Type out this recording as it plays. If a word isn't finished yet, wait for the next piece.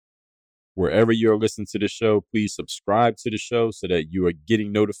Wherever you're listening to the show, please subscribe to the show so that you are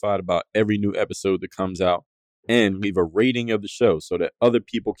getting notified about every new episode that comes out. And leave a rating of the show so that other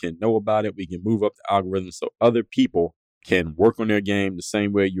people can know about it. We can move up the algorithm so other people can work on their game the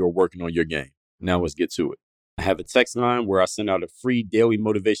same way you're working on your game. Now let's get to it. I have a text line where I send out a free daily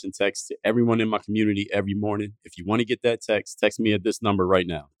motivation text to everyone in my community every morning. If you want to get that text me at this number right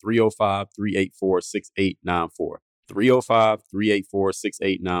now, 305-384-6894.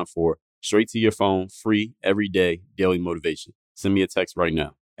 305-384-6894. Straight to your phone, free, every day, daily motivation. Send me a text right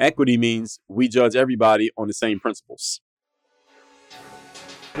now. Equity means we judge everybody on the same principles.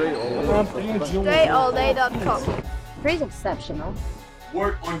 DreAllDay.com. Pretty exceptional.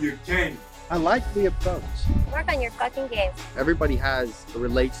 Work on your game. I like the approach. Work on your fucking game. Everybody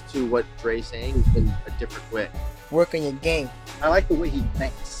relates to what Dre's saying in a different way. Work on your game. I like the way he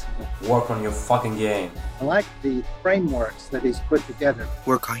thinks. Work on your fucking game. I like the frameworks that he's put together.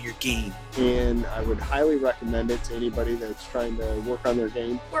 Work on your game. And I would highly recommend it to anybody that's trying to work on their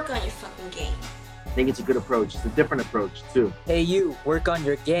game. Work on your fucking game. I think it's a good approach. It's a different approach, too. Hey, you, work on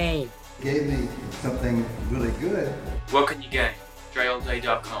your game. Gave me something really good. Work on your game.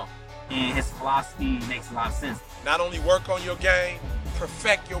 DreAllDay.com. And his philosophy makes a lot of sense. Not only work on your game,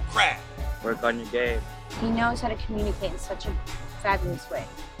 perfect your craft. Work on your game. He knows how to communicate in such a fabulous way.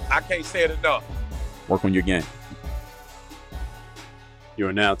 I can't say it enough. Work on your game. You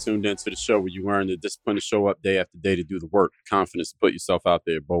are now tuned into the show where you learn the discipline to show up day after day to do the work, confidence to put yourself out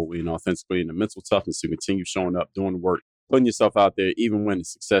there boldly and authentically, and the mental toughness to continue showing up, doing the work, putting yourself out there even when the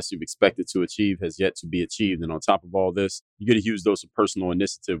success you've expected to achieve has yet to be achieved. And on top of all this, you get a huge dose of personal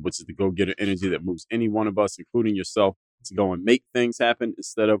initiative, which is the go-getter energy that moves any one of us, including yourself, to go and make things happen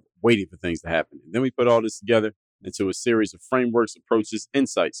instead of waiting for things to happen. And then we put all this together into a series of frameworks, approaches,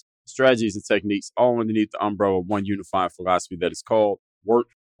 insights, strategies, and techniques, all underneath the umbrella of one unified philosophy that is called Work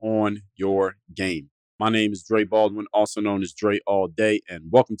on Your Game. My name is Dre Baldwin, also known as Dre All Day, and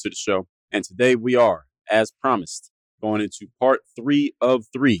welcome to the show. And today we are, as promised, going into part 3 of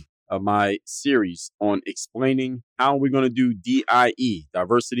 3 of my series on explaining how we're going to do DIE,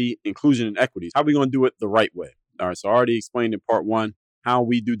 diversity, inclusion, and equity. How are we going to do it the right way? All right, so I already explained in part 1 how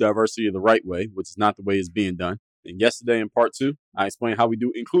we do diversity the right way, which is not the way it's being done. And yesterday in part 2, I explained how we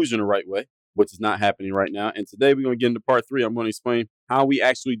do inclusion the right way, which is not happening right now. And today we're going to get into part 3. I'm going to explain how we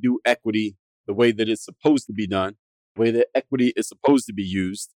actually do equity the way that it's supposed to be done, the way that equity is supposed to be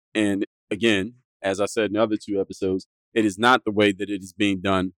used. And again, as I said in the other 2 episodes, it is not the way that it is being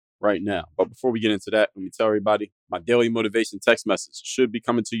done right now. But before we get into that, let me tell everybody, my daily motivation text message should be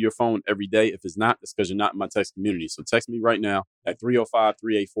coming to your phone every day. If it's not, it's because you're not in my text community. So text me right now at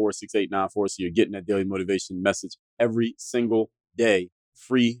 305-384-6894 so you're getting that daily motivation message every single day,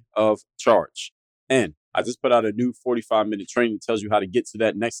 free of charge. And I just put out a new 45-minute training that tells you how to get to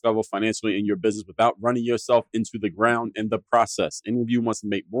that next level financially in your business without running yourself into the ground in the process. Any of you wants to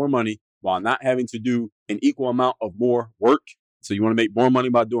make more money while not having to do an equal amount of more work? So you want to make more money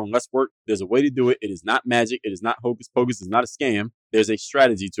by doing less work? There's a way to do it. It is not magic. It is not hocus pocus. It's not a scam. There's a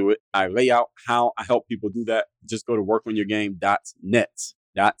strategy to it. I lay out how I help people do that. Just go to workonyourgame.net,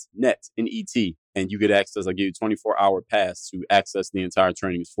 N-E-T, and you get access. I'll give you a 24-hour pass to access the entire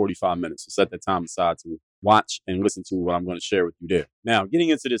training. It's 45 minutes. So set that time aside to watch and listen to what I'm going to share with you there. Now, getting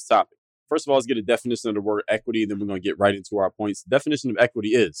into this topic. First of all, let's get a definition of the word equity. Then we're going to get right into our points. The definition of equity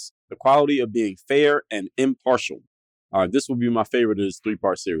is the quality of being fair and impartial. All right, this will be my favorite of this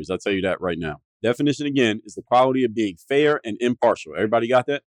 3-part series. I'll tell you that right now. Definition again is the quality of being fair and impartial. Everybody got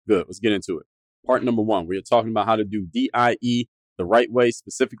that? Good. Let's get into it. Part number 1, we are talking about how to do DIE the right way,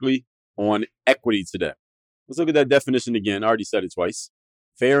 specifically on equity today. Let's look at that definition again. I already said it twice.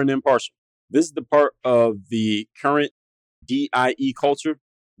 Fair and impartial. This is the part of the current DIE culture.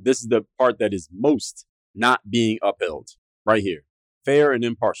 This is the part that is most not being upheld right here. Fair and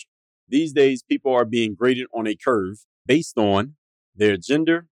impartial. These days, people are being graded on a curve based on their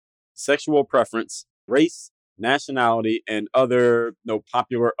gender, sexual preference, race, nationality, and other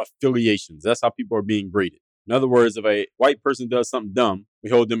popular affiliations. That's how people are being graded. In other words, if a white person does something dumb, we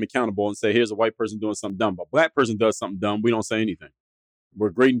hold them accountable and say, here's a white person doing something dumb. But a black person does something dumb, we don't say anything.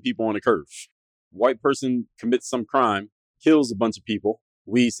 We're grading people on a curve. White person commits some crime, kills a bunch of people.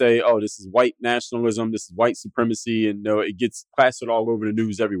 We say, oh, this is white nationalism, this is white supremacy, and it gets plastered all over the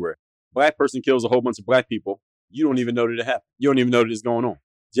news everywhere. Black person kills a whole bunch of black people. You don't even know that it happened. You don't even know that it's going on.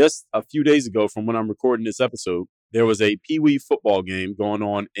 Just a few days ago from when I'm recording this episode, there was a Pee Wee football game going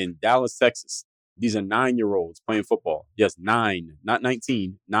on in Dallas, Texas. These are 9-year-olds playing football. Yes, 9, not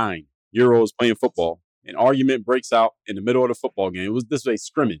 19, 9-year-olds playing football. An argument breaks out in the middle of the football game. This was a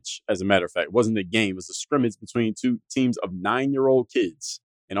scrimmage, as a matter of fact. It wasn't a game. It was a scrimmage between 2 teams of 9-year-old kids.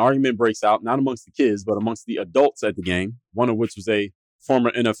 An argument breaks out, not amongst the kids, but amongst the adults at the game, one of which was a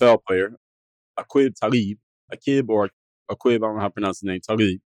former NFL player, Aqib Talib, Aqib or Aqib, I don't know how to pronounce the name,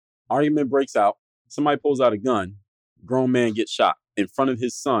 Talib. Argument breaks out. Somebody pulls out a gun. Grown man gets shot in front of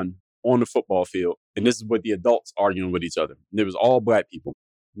his son on the football field. And this is what the adults arguing with each other. And it was all black people.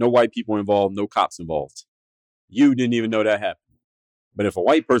 No white people involved, no cops involved. You didn't even know that happened. But if a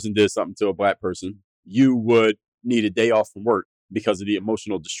white person did something to a black person, you would need a day off from work because of the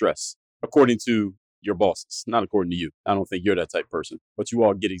emotional distress, according to your bosses, not according to you. I don't think you're that type of person, but you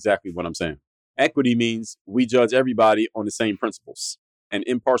all get exactly what I'm saying. Equity means we judge everybody on the same principles and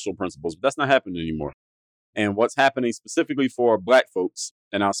impartial principles, but that's not happening anymore. And what's happening specifically for black folks,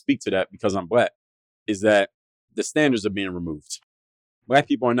 and I'll speak to that because I'm black, is that the standards are being removed. Black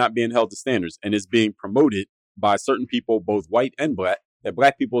people are not being held to standards, and it's being promoted by certain people, both white and black, that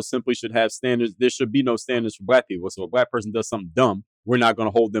black people simply should have standards. There should be no standards for black people. So if a black person does something dumb, we're not going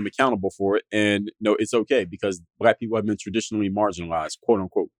to hold them accountable for it. And no, it's okay because black people have been traditionally marginalized, quote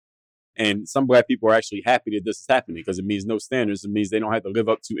unquote. And some black people are actually happy that this is happening because it means no standards. It means they don't have to live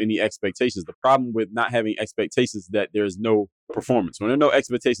up to any expectations. The problem with not having expectations is that there's no performance. When there are no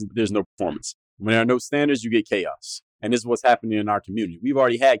expectations, there's no performance. When there are no standards, you get chaos. And this is what's happening in our community. We've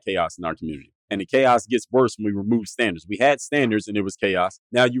already had chaos in our community. And the chaos gets worse when we remove standards. We had standards and it was chaos.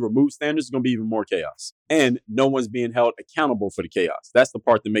 Now you remove standards, it's going to be even more chaos. And no one's being held accountable for the chaos. That's the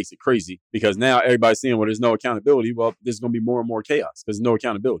part that makes it crazy because now everybody's saying, well, there's no accountability. Well, there's going to be more and more chaos because there's no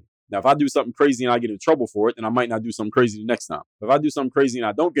accountability. Now, if I do something crazy and I get in trouble for it, then I might not do something crazy the next time. If I do something crazy and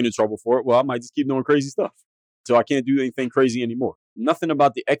I don't get in trouble for it, well, I might just keep doing crazy stuff. So I can't do anything crazy anymore. Nothing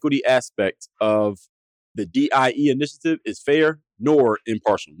about the equity aspect of the DIE initiative is fair nor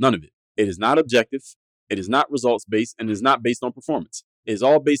impartial. None of it. It is not objective. It is not results-based and it is not based on performance. It is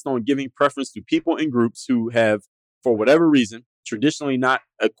all based on giving preference to people and groups who have, for whatever reason, traditionally not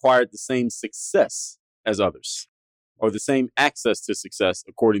acquired the same success as others or the same access to success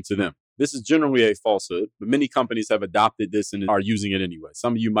according to them. This is generally a falsehood, but many companies have adopted this and are using it anyway.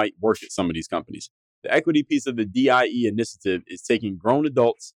 Some of you might work at some of these companies. The equity piece of the DIE initiative is taking grown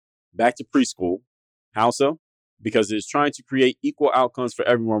adults back to preschool. How so? Because it is trying to create equal outcomes for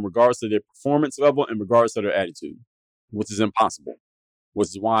everyone, regardless of their performance level and regardless of their attitude, which is impossible. Which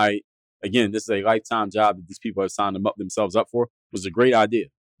is why, again, this is a lifetime job that these people have signed themselves up for. It was a great idea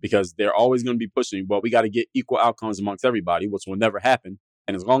because they're always going to be pushing, well, we got to get equal outcomes amongst everybody, which will never happen.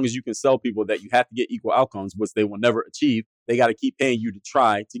 And as long as you can sell people that you have to get equal outcomes, which they will never achieve, they got to keep paying you to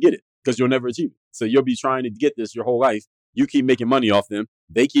try to get it because you'll never achieve it. So you'll be trying to get this your whole life. You keep making money off them.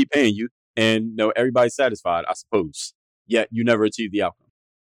 They keep paying you. And no, everybody's satisfied, I suppose. Yet you never achieve the outcome.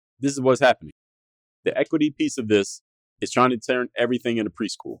 This is what's happening. The equity piece of this is trying to turn everything into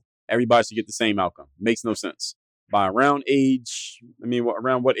preschool. Everybody should get the same outcome. Makes no sense. By around age,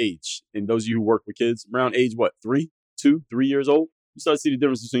 around what age? And those of you who work with kids, around age what? 3 years old? You start to see the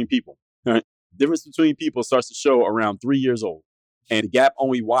difference between people. All right? The difference between people starts to show around 3 years old. And the gap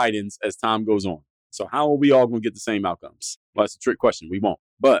only widens as time goes on. So how are we all going to get the same outcomes? Well, that's a trick question. We won't.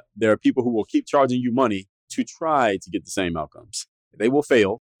 But there are people who will keep charging you money to try to get the same outcomes. They will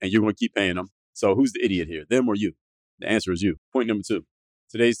fail, and you're going to keep paying them. So who's the idiot here, them or you? The answer is you. Point number 2.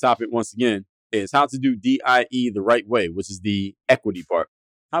 Today's topic, once again, is how to do DIE the right way, which is the equity part.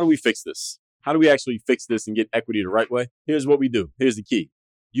 How do we fix this? How do we actually fix this and get equity the right way? Here's what we do. Here's the key.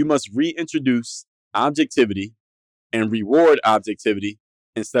 You must reintroduce objectivity and reward objectivity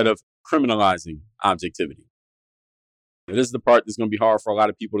instead of criminalizing objectivity. Now, this is the part that's going to be hard for a lot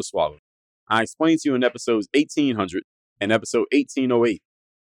of people to swallow. I explained to you in episodes 1800 and episode 1808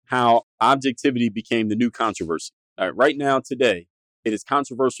 how objectivity became the new controversy. Right now, today, it is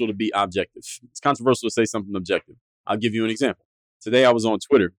controversial to be objective. It's controversial to say something objective. I'll give you an example. Today, I was on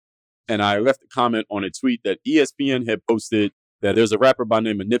Twitter and I left a comment on a tweet that ESPN had posted that there's a rapper by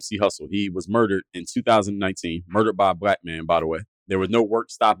the name of Nipsey Hussle. He was murdered in 2019, murdered by a black man, by the way. There were no work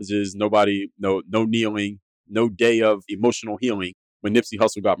stoppages, no kneeling, no day of emotional healing when Nipsey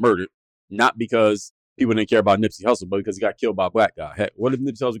Hussle got murdered. Not because people didn't care about Nipsey Hussle, but because he got killed by a black guy. Heck, what if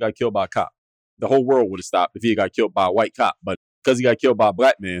Nipsey Hussle got killed by a cop? The whole world would have stopped if he got killed by a white cop. But because he got killed by a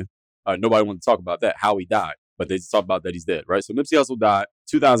black man, nobody wanted to talk about that, how he died. But they just talk about that he's dead, right? So Nipsey Hussle died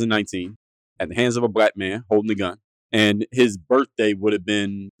 2019 at the hands of a black man holding a gun. And his birthday would have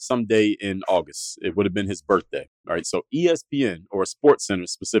been someday in August. It would have been his birthday. All right. So ESPN, or SportsCenter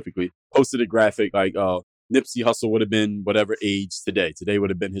specifically, posted a graphic like Nipsey Hussle would have been whatever age today. Today would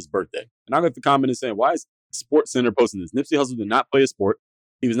have been his birthday. And I left the comment and saying, why is SportsCenter posting this? Nipsey Hussle did not play a sport.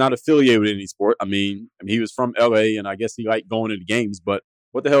 He was not affiliated with any sport. I mean, he was from LA and I guess he liked going to the games. But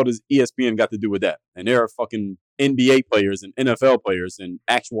what the hell does ESPN got to do with that? And they're a fucking NBA players and NFL players and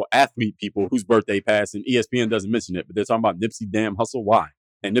actual athlete people whose birthday passed, and ESPN doesn't mention it, but they're talking about Nipsey damn Hussle. Why?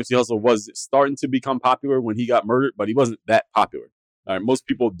 And Nipsey Hussle was starting to become popular when he got murdered, but he wasn't that popular. All right, most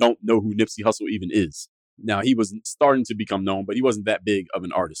people don't know who Nipsey Hussle even is. Now, he was starting to become known, but he wasn't that big of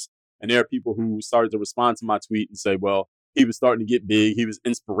an artist. And there are people who started to respond to my tweet and say, well, he was starting to get big. He was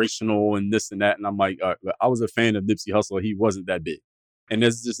inspirational and this and that. And I'm like, I was a fan of Nipsey Hussle. He wasn't that big. And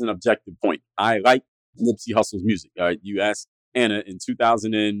this is just an objective point. I like Nipsey Hussle's music. All right, you asked Anna in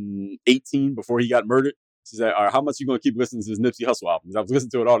 2018 before he got murdered. She said, all right, how much are you going to keep listening to this Nipsey Hussle album? Because I was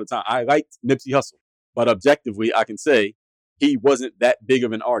listening to it all the time. I liked Nipsey Hussle. But objectively, I can say he wasn't that big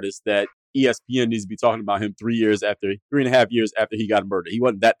of an artist that ESPN needs to be talking about him 3.5 years after he got murdered. He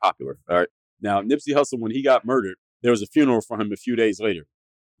wasn't that popular. All right. Now, Nipsey Hussle, when he got murdered, there was a funeral for him a few days later.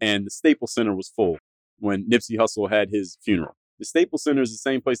 And the Staples Center was full when Nipsey Hussle had his funeral. The Staples Center is the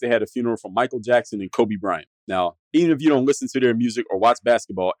same place they had a funeral for Michael Jackson and Kobe Bryant. Now, even if you don't listen to their music or watch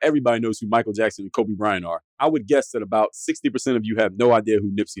basketball, everybody knows who Michael Jackson and Kobe Bryant are. I would guess that about 60% of you have no idea who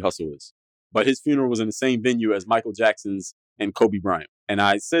Nipsey Hussle is. But his funeral was in the same venue as Michael Jackson's and Kobe Bryant. And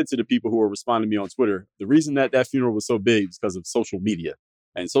I said to the people who were responding to me on Twitter, the reason that funeral was so big is because of social media.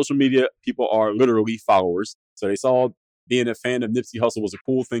 And social media, people are literally followers. So they saw being a fan of Nipsey Hussle was a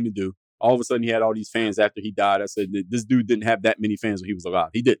cool thing to do. All of a sudden, he had all these fans after he died. I said, this dude didn't have that many fans when he was alive.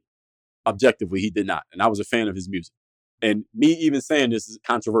 He didn't. Objectively, he did not. And I was a fan of his music. And me even saying this is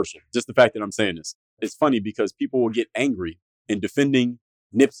controversial. Just the fact that I'm saying this. It's funny because people will get angry in defending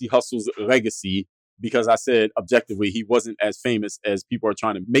Nipsey Hussle's legacy because I said objectively he wasn't as famous as people are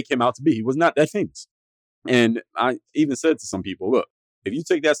trying to make him out to be. He was not that famous. And I even said to some people, look, if you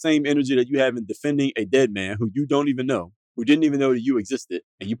take that same energy that you have in defending a dead man who you don't even know, who didn't even know that you existed,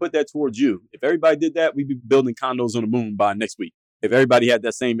 and you put that towards you, if everybody did that, we'd be building condos on the moon by next week. If everybody had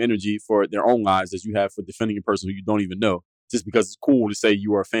that same energy for their own lives as you have for defending a person who you don't even know, just because it's cool to say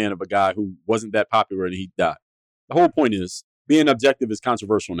you are a fan of a guy who wasn't that popular and he died. The whole point is, being objective is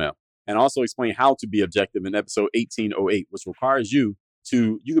controversial now. And also explain how to be objective in episode 1808, which requires you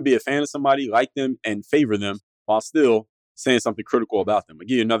could be a fan of somebody, like them, and favor them while still saying something critical about them. I'll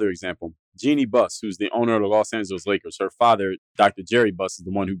give you another example. Jeannie Buss, who's the owner of the Los Angeles Lakers, her father, Dr. Jerry Buss, is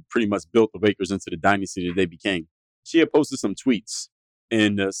the one who pretty much built the Lakers into the dynasty that they became. She had posted some tweets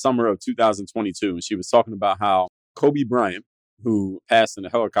in the summer of 2022, and she was talking about how Kobe Bryant, who passed in a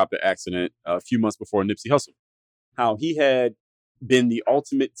helicopter accident a few months before Nipsey Hussle, how he had been the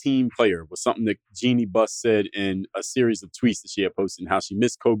ultimate team player was something that Jeannie Buss said in a series of tweets that she had posted, and how she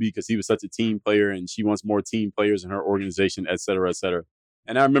missed Kobe because he was such a team player and she wants more team players in her organization, et cetera, et cetera.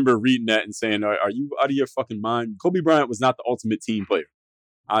 And I remember reading that and saying, are you out of your fucking mind? Kobe Bryant was not the ultimate team player.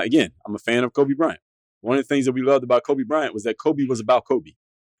 Again, I'm a fan of Kobe Bryant. One of the things that we loved about Kobe Bryant was that Kobe was about Kobe.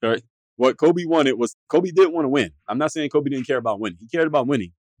 Right? What Kobe wanted was, Kobe didn't want to win. I'm not saying Kobe didn't care about winning. He cared about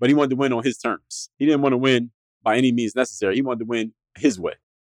winning, but he wanted to win on his terms. He didn't want to win by any means necessary. He wanted to win his way,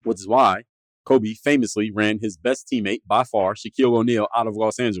 which is why Kobe famously ran his best teammate by far, Shaquille O'Neal, out of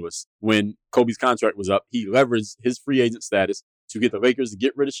Los Angeles. When Kobe's contract was up, he leveraged his free agent status to get the Lakers to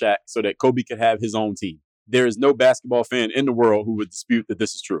get rid of Shaq so that Kobe could have his own team. There is no basketball fan in the world who would dispute that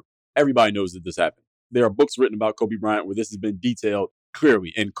this is true. Everybody knows that this happened. There are books written about Kobe Bryant where this has been detailed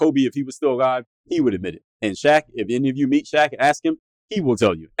clearly. And Kobe, if he was still alive, he would admit it. And Shaq, if any of you meet Shaq and ask him, he will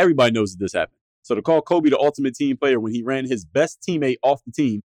tell you. Everybody knows that this happened. So to call Kobe the ultimate team player when he ran his best teammate off the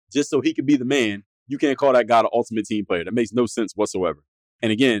team just so he could be the man, you can't call that guy the ultimate team player. That makes no sense whatsoever.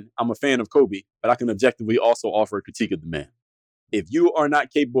 And again, I'm a fan of Kobe, but I can objectively also offer a critique of the man. If you are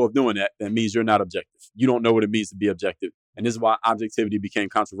not capable of doing that, that means you're not objective. You don't know what it means to be objective. And this is why objectivity became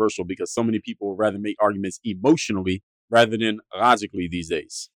controversial, because so many people would rather make arguments emotionally rather than logically these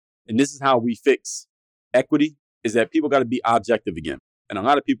days. And this is how we fix equity, is that people got to be objective again. And a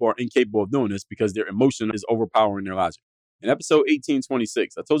lot of people are incapable of doing this because their emotion is overpowering their logic. In episode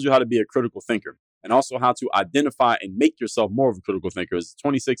 1826, I told you how to be a critical thinker and also how to identify and make yourself more of a critical thinker. It's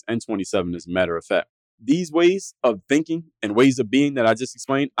 26 and 27, as a matter of fact. These ways of thinking and ways of being that I just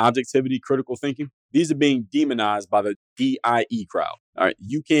explained, objectivity, critical thinking, these are being demonized by the DIE crowd. All right.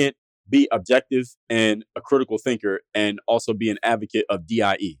 You can't be objective and a critical thinker and also be an advocate of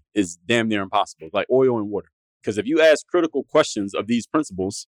DIE. It's damn near impossible, like oil and water. Because if you ask critical questions of these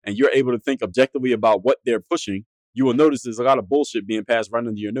principles and you're able to think objectively about what they're pushing, you will notice there's a lot of bullshit being passed right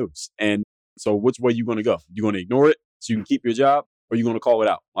under your nose. And so which way are you going to go? You're going to ignore it so you can keep your job, or you're going to call it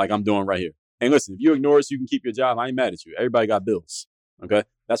out like I'm doing right here? And listen, if you ignore it so you can keep your job, I ain't mad at you. Everybody got bills. Okay?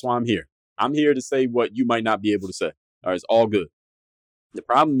 That's why I'm here. I'm here to say what you might not be able to say. All right, it's all good. The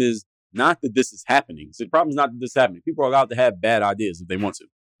problem is not that this is happening. So the problem is not that this is happening. People are allowed to have bad ideas if they want to.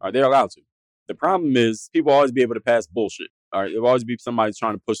 All right, they're allowed to. The problem is people always be able to pass bullshit. All right. There'll always be somebody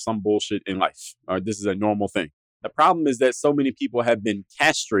trying to push some bullshit in life. All right. This is a normal thing. The problem is that so many people have been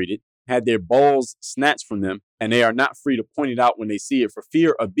castrated, had their balls snatched from them, and they are not free to point it out when they see it for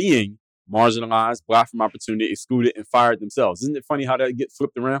fear of being marginalized, blocked from opportunity, excluded, and fired themselves. Isn't it funny how that gets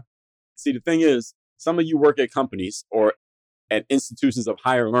flipped around? See, the thing is, some of you work at companies or at institutions of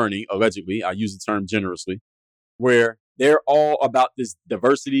higher learning, allegedly, I use the term generously, where they're all about this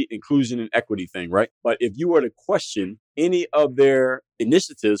diversity, inclusion, and equity thing, right? But if you were to question any of their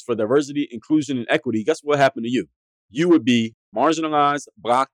initiatives for diversity, inclusion, and equity, guess what happened to you? You would be marginalized,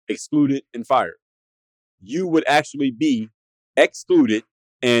 blocked, excluded, and fired. You would actually be excluded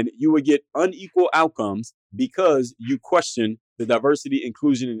and you would get unequal outcomes because you question the diversity,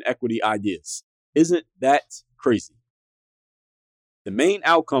 inclusion, and equity ideas. Isn't that crazy? The main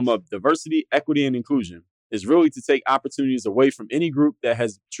outcome of diversity, equity, and inclusion is really to take opportunities away from any group that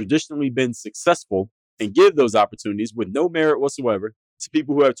has traditionally been successful and give those opportunities with no merit whatsoever to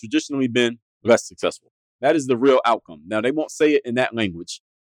people who have traditionally been less successful. That is the real outcome. Now, they won't say it in that language.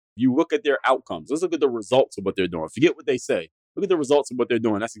 You look at their outcomes. Let's look at the results of what they're doing. Forget what they say. Look at the results of what they're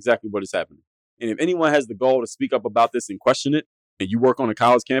doing. That's exactly what is happening. And if anyone has the gall to speak up about this and question it, and you work on a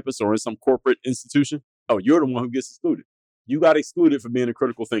college campus or in some corporate institution, oh, you're the one who gets excluded. You got excluded for being a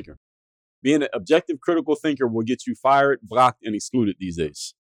critical thinker. Being an objective critical thinker will get you fired, blocked, and excluded these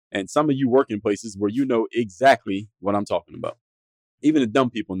days. And some of you work in places where you know exactly what I'm talking about. Even the dumb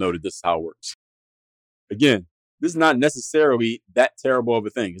people know that this is how it works. Again, this is not necessarily that terrible of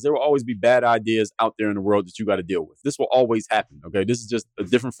a thing because there will always be bad ideas out there in the world that you got to deal with. This will always happen. Okay. This is just a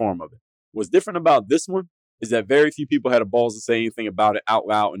different form of it. What's different about this one is that very few people had the balls to say anything about it out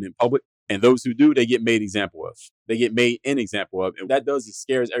loud and in public. And those who do, they get made example of. They get made an example of. And what that does is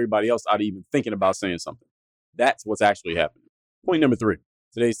scares everybody else out of even thinking about saying something. That's what's actually happening. Point number 3.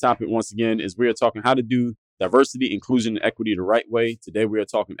 Today's topic, once again, is we are talking how to do diversity, inclusion, and equity the right way. Today, we are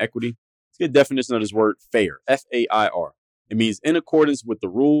talking equity. Let's get a definition of this word fair, F-A-I-R. It means in accordance with the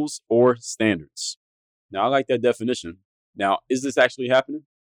rules or standards. Now, I like that definition. Now, is this actually happening?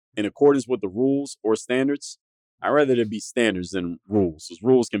 In accordance with the rules or standards? I'd rather there be standards than rules, because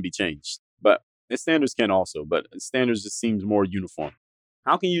rules can be changed. But standards can also, but standards just seems more uniform.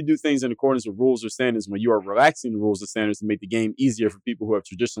 How can you do things in accordance with rules or standards when you are relaxing the rules and standards to make the game easier for people who have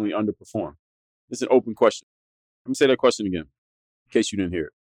traditionally underperformed? This is an open question. Let me say that question again, in case you didn't hear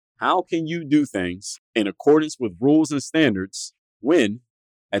it. How can you do things in accordance with rules and standards when,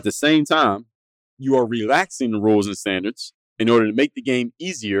 at the same time, you are relaxing the rules and standards in order to make the game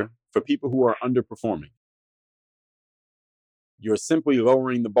easier for people who are underperforming? You're simply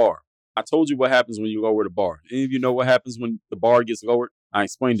lowering the bar. I told you what happens when you lower the bar. Any of you know what happens when the bar gets lowered? I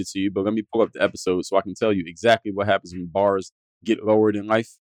explained it to you, but let me pull up the episode so I can tell you exactly what happens when bars get lowered in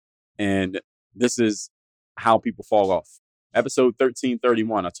life. And this is how people fall off. Episode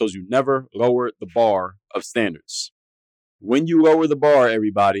 1331, I told you never lower the bar of standards. When you lower the bar,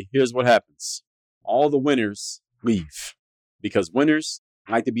 everybody, here's what happens. All the winners leave because winners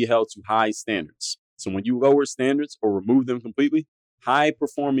like to be held to high standards. So when you lower standards or remove them completely,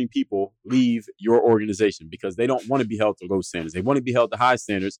 high-performing people leave your organization because they don't want to be held to low standards. They want to be held to high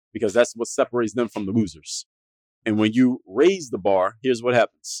standards because that's what separates them from the losers. And when you raise the bar, here's what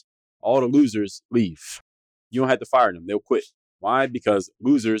happens. All the losers leave. You don't have to fire them. They'll quit. Why? Because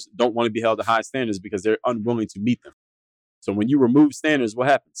losers don't want to be held to high standards because they're unwilling to meet them. So when you remove standards, what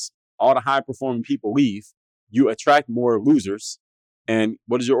happens? All the high-performing people leave. You attract more losers. And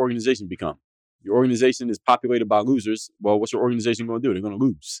what does your organization become? Your organization is populated by losers. Well, what's your organization going to do? They're going to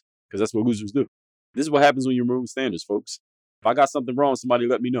lose because that's what losers do. This is what happens when you remove standards, folks. If I got something wrong, somebody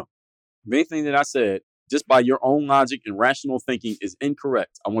let me know. If anything that I said, just by your own logic and rational thinking is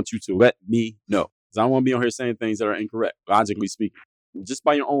incorrect, I want you to let me know. Because I don't want to be on here saying things that are incorrect, logically speaking. Just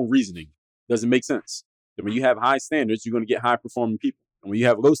by your own reasoning, doesn't make sense. And when you have high standards, you're going to get high-performing people. And when you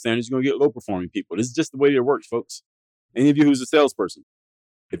have low standards, you're going to get low-performing people. This is just the way it works, folks. Any of you who's a salesperson,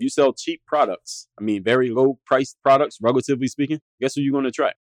 if you sell cheap products, very low-priced products, relatively speaking, guess who you're going to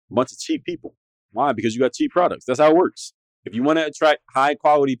attract? A bunch of cheap people. Why? Because you got cheap products. That's how it works. If you want to attract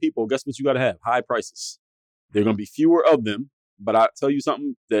high-quality people, guess what you got to have? High prices. There are going to be fewer of them, but I tell you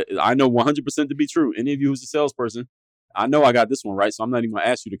something that I know 100% to be true. Any of you who's a salesperson, I know I got this one right, so I'm not even going to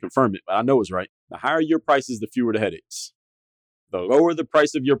ask you to confirm it, but I know it's right. The higher your prices, the fewer the headaches. The lower the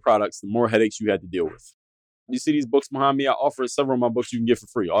price of your products, the more headaches you had to deal with. You see these books behind me? I offer several of my books you can get for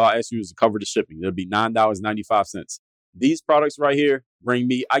free. All I ask you is to cover the shipping. It'll be $9.95. These products right here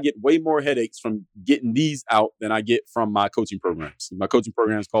I get way more headaches from getting these out than I get from my coaching programs. My coaching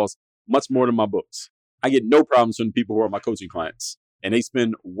programs cost much more than my books. I get no problems from the people who are my coaching clients. And they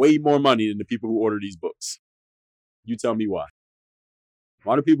spend way more money than the people who order these books. You tell me why.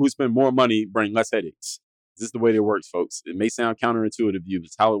 Why do people who spend more money bring less headaches? This is the way it works, folks. It may sound counterintuitive to you, but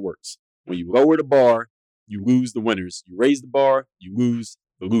it's how it works. When you lower the bar, you lose the winners. You raise the bar, you lose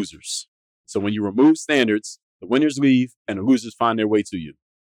the losers. So when you remove standards, the winners leave and the losers find their way to you.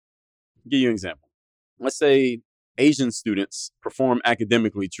 I'll give you an example. Let's say Asian students perform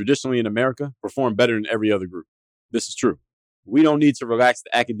academically, traditionally in America, perform better than every other group. This is true. We don't need to relax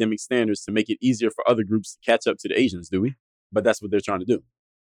the academic standards to make it easier for other groups to catch up to the Asians, do we? But that's what they're trying to do.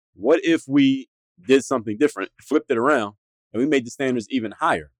 What if we did something different, flipped it around, and we made the standards even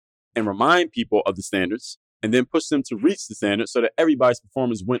higher and remind people of the standards and then push them to reach the standards so that everybody's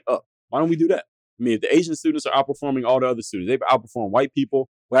performance went up? Why don't we do that? I mean, if the Asian students are outperforming all the other students, they've outperformed white people,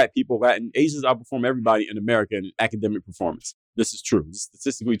 black people, Latin. Asians outperform everybody in America in academic performance. This is true. This is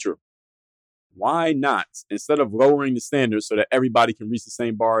statistically true. Why not, instead of lowering the standards so that everybody can reach the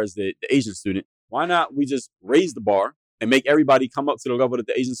same bar as the Asian student, why not we just raise the bar and make everybody come up to the level that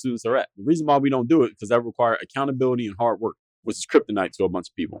the Asian students are at? The reason why we don't do it is because that requires accountability and hard work, which is kryptonite to a bunch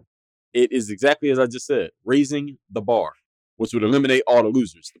of people. It is exactly as I just said, raising the bar, which would eliminate all the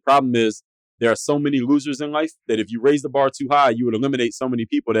losers. The problem is there are so many losers in life that if you raise the bar too high, you would eliminate so many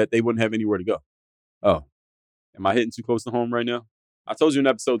people that they wouldn't have anywhere to go. Oh, am I hitting too close to home right now? I told you in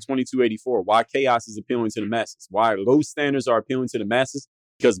episode 2284 why chaos is appealing to the masses, why low standards are appealing to the masses,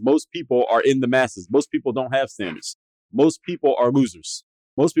 because most people are in the masses. Most people don't have standards. Most people are losers.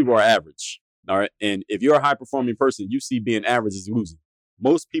 Most people are average. All right. And if you're a high performing person, you see being average is losing.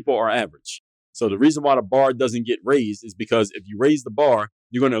 Most people are average. So the reason why the bar doesn't get raised is because if you raise the bar,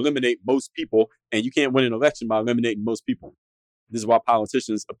 you're going to eliminate most people, and you can't win an election by eliminating most people. This is why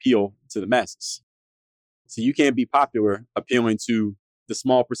politicians appeal to the masses. So you can't be popular appealing to the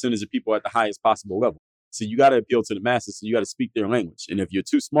small percentage of people at the highest possible level. So you got to appeal to the masses. So you got to speak their language. And if you're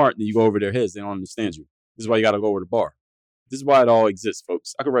too smart, then you go over their heads. They don't understand you. This is why you got to lower the bar. This is why it all exists,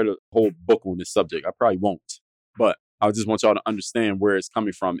 folks. I could write a whole book on this subject. I probably won't. But I just want y'all to understand where it's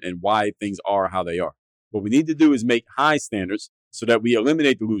coming from and why things are how they are. What we need to do is make high standards so that we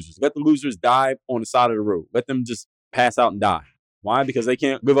eliminate the losers. Let the losers die on the side of the road. Let them just pass out and die. Why? Because they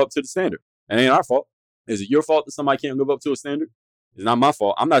can't live up to the standard. And it ain't our fault. Is it your fault that somebody can't live up to a standard? It's not my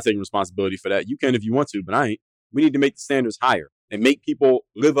fault. I'm not taking responsibility for that. You can if you want to, but I ain't. We need to make the standards higher and make people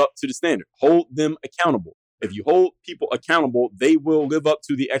live up to the standard. Hold them accountable. If you hold people accountable, they will live up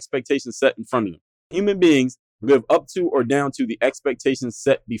to the expectations set in front of them. Human beings live up to or down to the expectations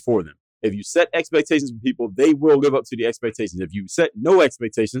set before them. If you set expectations for people, they will live up to the expectations. If you set no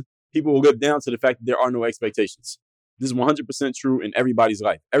expectations, people will live down to the fact that there are no expectations. This is 100% true in everybody's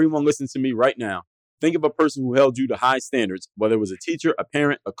life. Everyone listening to me right now, think of a person who held you to high standards, whether it was a teacher, a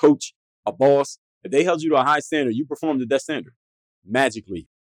parent, a coach, a boss. If they held you to a high standard, you performed at that standard magically.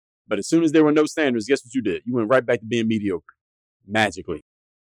 But as soon as there were no standards, guess what you did? You went right back to being mediocre magically.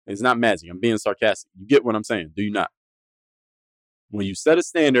 It's not magic. I'm being sarcastic. You get what I'm saying, do you not? When you set a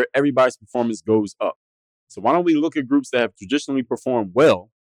standard, everybody's performance goes up. So why don't we look at groups that have traditionally performed well,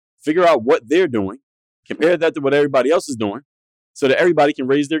 figure out what they're doing, compare that to what everybody else is doing so that everybody can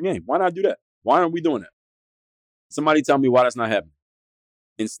raise their game. Why not do that? Why aren't we doing that? Somebody tell me why that's not happening.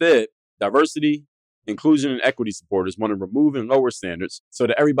 Instead, diversity, inclusion, and equity supporters want to remove and lower standards so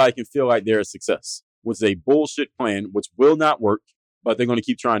that everybody can feel like they're a success, which is a bullshit plan which will not work, but they're going to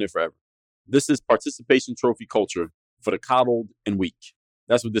keep trying it forever. This is participation trophy culture for the coddled and weak.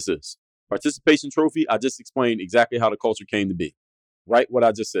 That's what this is. Participation trophy, I just explained exactly how the culture came to be. Right what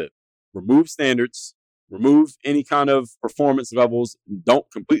I just said. Remove standards, remove any kind of performance levels, don't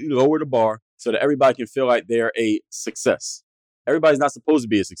completely lower the bar so that everybody can feel like they're a success. Everybody's not supposed to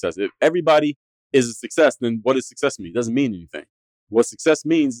be a success. If everybody is a success, then what does success mean? It doesn't mean anything. What success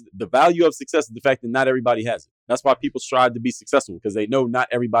means, the value of success is the fact that not everybody has it. That's why people strive to be successful, because they know not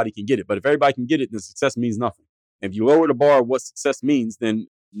everybody can get it. But if everybody can get it, then success means nothing. If you lower the bar of what success means, then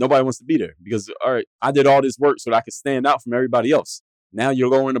nobody wants to be there because, all right, I did all this work so that I could stand out from everybody else. Now you're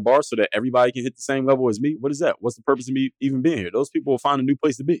lowering the bar so that everybody can hit the same level as me. What is that? What's the purpose of me even being here? Those people will find a new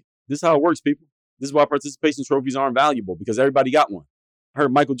place to be. This is how it works, people. This is why participation trophies aren't valuable, because everybody got one. I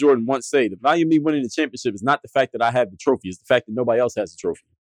heard Michael Jordan once say, the value of me winning the championship is not the fact that I have the trophy. It's the fact that nobody else has the trophy.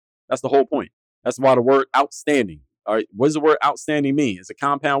 That's the whole point. That's why the word outstanding. All right. What does the word outstanding mean? It's a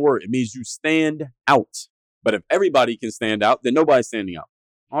compound word. It means you stand out. But if everybody can stand out, then nobody's standing out.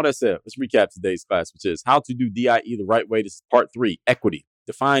 All that said, let's recap today's class, which is how to do DIE the right way. This is part 3, equity.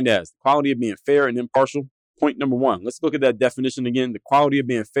 Defined as the quality of being fair and impartial. Point number 1. Let's look at that definition again. The quality of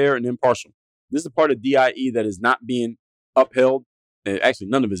being fair and impartial. This is a part of DIE that is not being upheld. Actually,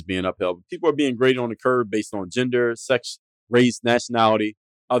 none of it's being upheld. People are being graded on the curve based on gender, sex, race, nationality,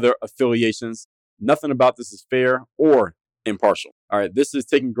 other affiliations. Nothing about this is fair or impartial. All right, this is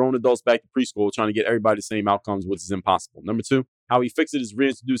taking grown adults back to preschool, trying to get everybody the same outcomes, which is impossible. Number two, how we fix it is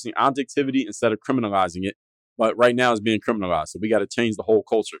reintroducing objectivity instead of criminalizing it. But right now it's being criminalized. So we got to change the whole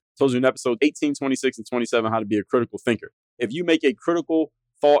culture. I told you in episode 18, 26, and 27 how to be a critical thinker. If you make a critical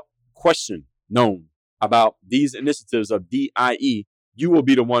thought question known about these initiatives of DIE, you will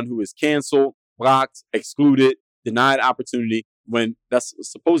be the one who is canceled, blocked, excluded, denied opportunity, when that's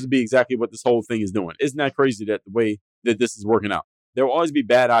supposed to be exactly what this whole thing is doing. Isn't that crazy that the way that this is working out? There will always be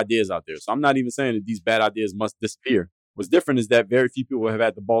bad ideas out there. So I'm not even saying that these bad ideas must disappear. What's different is that very few people have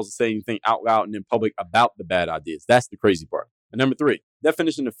had the balls to say anything out loud and in public about the bad ideas. That's the crazy part. And number three,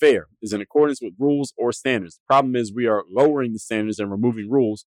 definition of fair is in accordance with rules or standards. The problem is we are lowering the standards and removing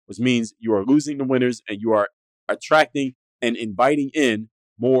rules, which means you are losing the winners and you are attracting and inviting in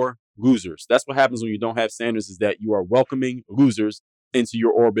more losers. That's what happens when you don't have standards, is that you are welcoming losers into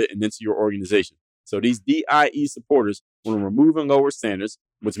your orbit and into your organization. So these DIE supporters want to remove and lower standards,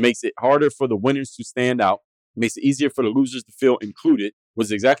 which makes it harder for the winners to stand out, makes it easier for the losers to feel included, which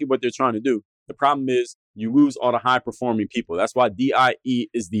is exactly what they're trying to do. The problem is you lose all the high-performing people. That's why DIE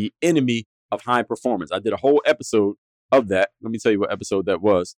is the enemy of high performance. I did a whole episode of that. Let me tell you what episode that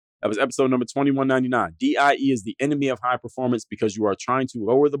was. That was episode number 2199. DIE is the enemy of high performance because you are trying to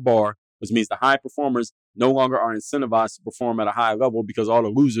lower the bar, which means the high performers no longer are incentivized to perform at a high level because all the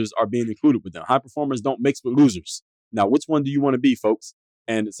losers are being included with them. High performers don't mix with losers. Now, which one do you want to be, folks?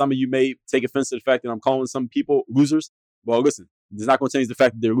 And some of you may take offense to the fact that I'm calling some people losers. Well, listen, it's not going to change the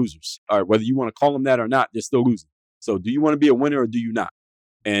fact that they're losers. All right, whether you want to call them that or not, they're still losing. So do you want to be a winner or do you not?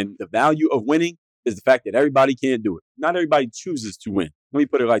 And the value of winning is the fact that everybody can't do it. Not everybody chooses to win. Let me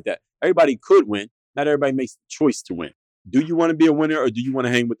put it like that. Everybody could win. Not everybody makes the choice to win. Do you want to be a winner or do you want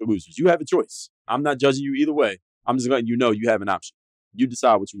to hang with the losers? You have a choice. I'm not judging you either way. I'm just letting you know you have an option. You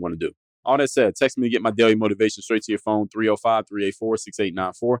decide what you want to do. All that said, text me to get my daily motivation straight to your phone,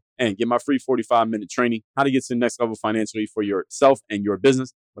 305-384-6894, and get my free 45-minute training, how to get to the next level financially for yourself and your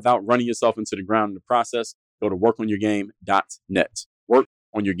business without running yourself into the ground in the process. Go to workonyourgame.net. Work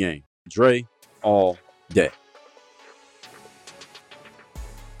on your game. Dre all day.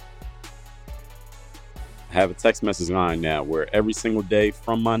 I have a text message line now where every single day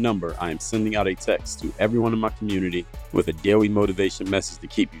from my number, I am sending out a text to everyone in my community with a daily motivation message to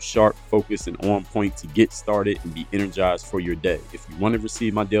keep you sharp, focused, and on point to get started and be energized for your day. If you want to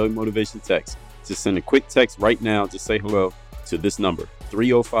receive my daily motivation text, just send a quick text right now to say hello to this number,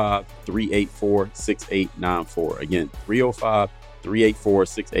 305-384-6894. Again,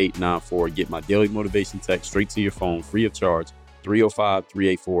 305-384-6894. Get my daily motivation text straight to your phone, free of charge,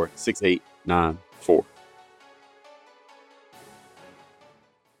 305-384-6894.